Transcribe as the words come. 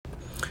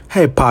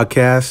Hey,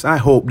 podcast. I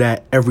hope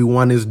that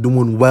everyone is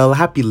doing well.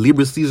 Happy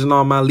Libra season,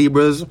 all my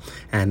Libras.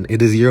 And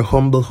it is your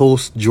humble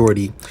host,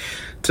 Jordy.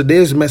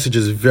 Today's message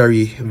is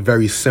very,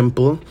 very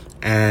simple.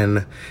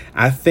 And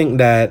I think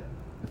that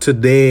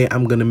today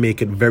I'm going to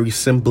make it very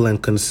simple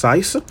and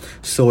concise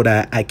so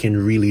that I can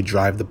really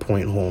drive the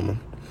point home.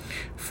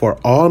 For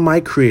all my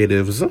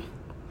creatives,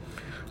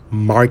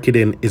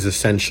 marketing is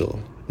essential.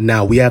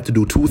 Now, we have to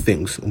do two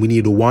things. We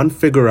need to, one,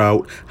 figure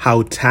out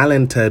how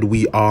talented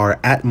we are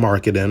at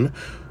marketing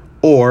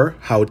or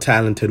how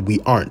talented we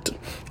aren't.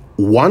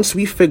 Once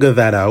we figure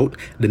that out,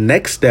 the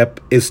next step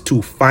is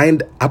to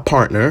find a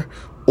partner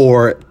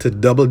or to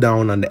double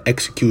down on the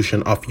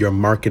execution of your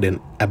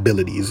marketing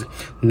abilities.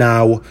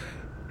 Now,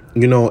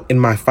 in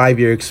my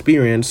 5-year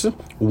experience,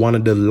 one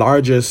of the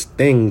largest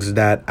things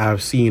that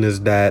I've seen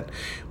is that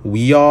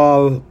we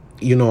all,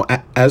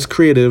 as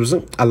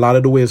creatives, a lot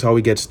of the ways how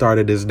we get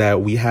started is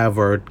that we have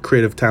our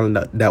creative talent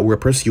that we're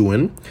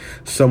pursuing.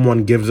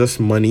 Someone gives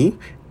us money.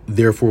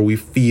 Therefore, we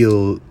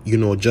feel,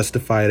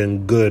 justified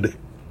and good.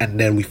 And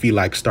then we feel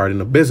like starting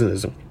a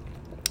business.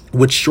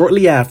 Which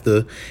shortly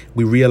after,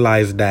 we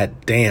realize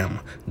that,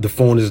 damn, the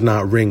phone is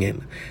not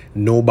ringing.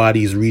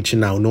 Nobody's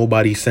reaching out.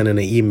 Nobody's sending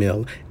an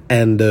email.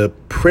 And the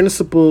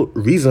principal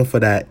reason for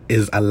that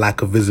is a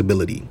lack of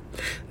visibility.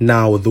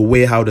 Now, the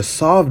way how to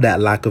solve that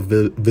lack of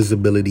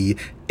visibility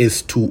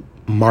is to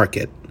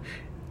market.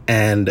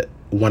 And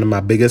one of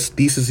my biggest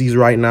theses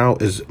right now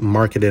is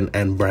marketing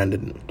and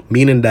branding,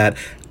 meaning that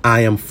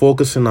I am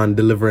focusing on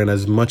delivering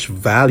as much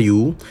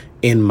value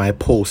in my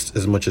posts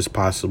as much as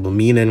possible,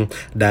 meaning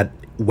that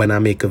when I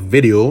make a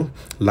video,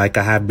 like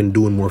I have been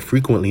doing more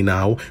frequently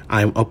now,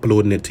 I'm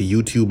uploading it to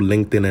YouTube,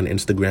 LinkedIn, and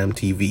Instagram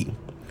TV.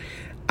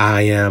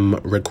 I am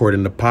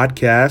recording the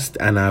podcast,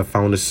 and I've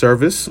found a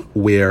service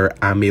where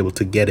I'm able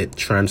to get it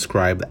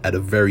transcribed at a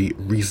very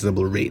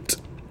reasonable rate.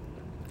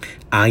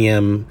 I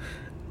am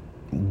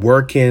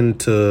working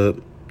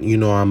to,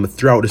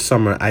 throughout the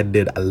summer, I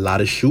did a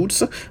lot of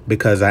shoots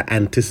because I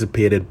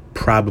anticipated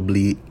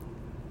probably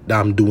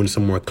I'm doing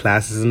some more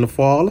classes in the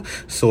fall.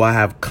 So I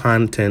have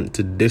content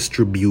to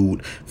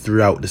distribute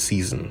throughout the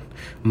season.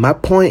 My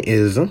point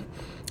is,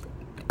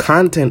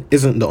 content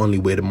isn't the only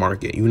way to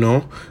market,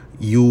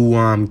 You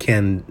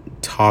can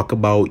talk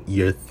about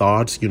your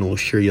thoughts,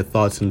 share your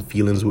thoughts and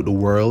feelings with the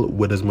world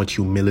with as much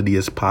humility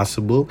as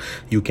possible.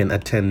 You can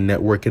attend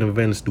networking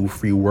events, do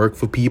free work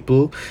for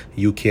people.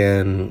 You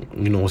can,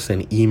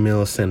 send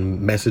emails,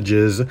 send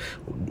messages,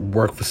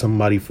 work for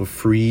somebody for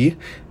free,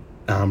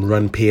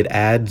 run paid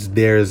ads.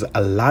 There's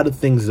a lot of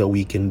things that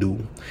we can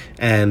do.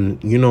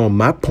 And,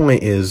 my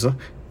point is,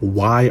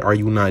 why are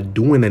you not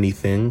doing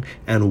anything?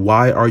 And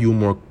why are you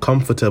more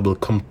comfortable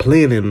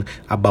complaining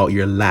about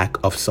your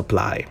lack of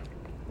supply?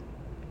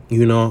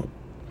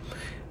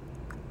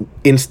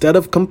 Instead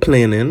of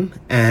complaining,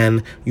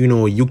 and,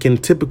 you can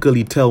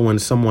typically tell when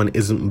someone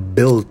isn't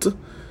built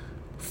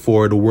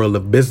for the world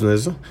of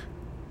business,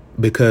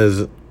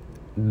 because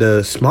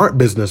the smart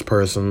business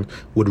person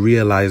would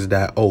realize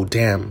that, oh,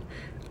 damn,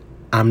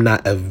 I'm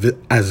not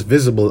as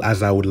visible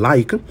as I would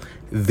like.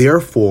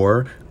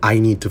 Therefore, I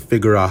need to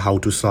figure out how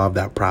to solve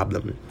that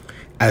problem.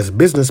 As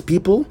business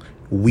people,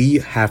 we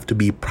have to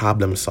be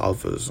problem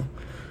solvers.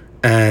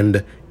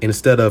 And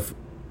instead of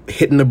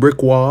hitting a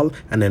brick wall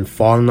and then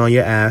falling on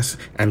your ass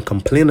and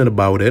complaining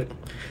about it,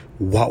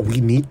 what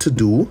we need to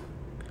do,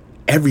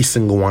 every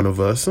single one of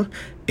us,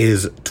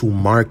 is to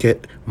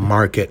market.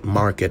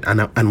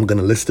 And I'm going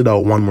to list it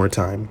out one more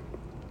time.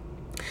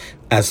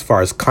 As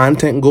far as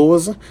content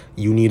goes,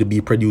 you need to be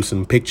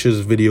producing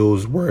pictures,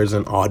 videos, words,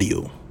 and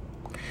audio.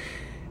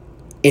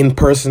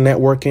 In-person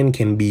networking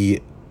can be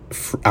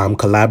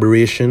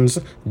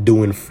collaborations,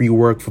 doing free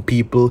work for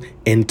people,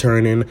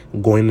 interning,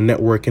 going to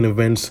networking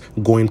events,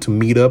 going to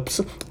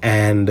meetups.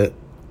 And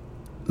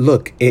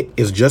look, it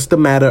is just a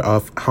matter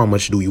of how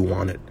much do you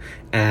want it.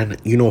 And,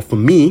 for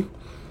me,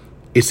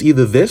 it's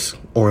either this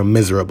or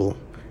miserable.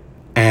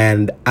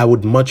 And I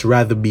would much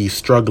rather be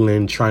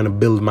struggling, trying to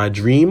build my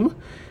dream,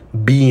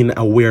 being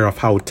aware of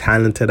how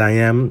talented I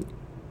am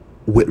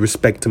with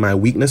respect to my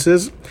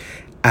weaknesses,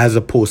 as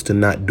opposed to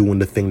not doing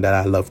the thing that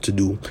I love to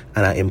do.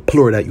 And I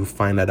implore that you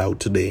find that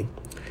out today.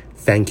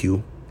 Thank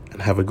you,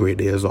 and have a great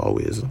day as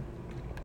always.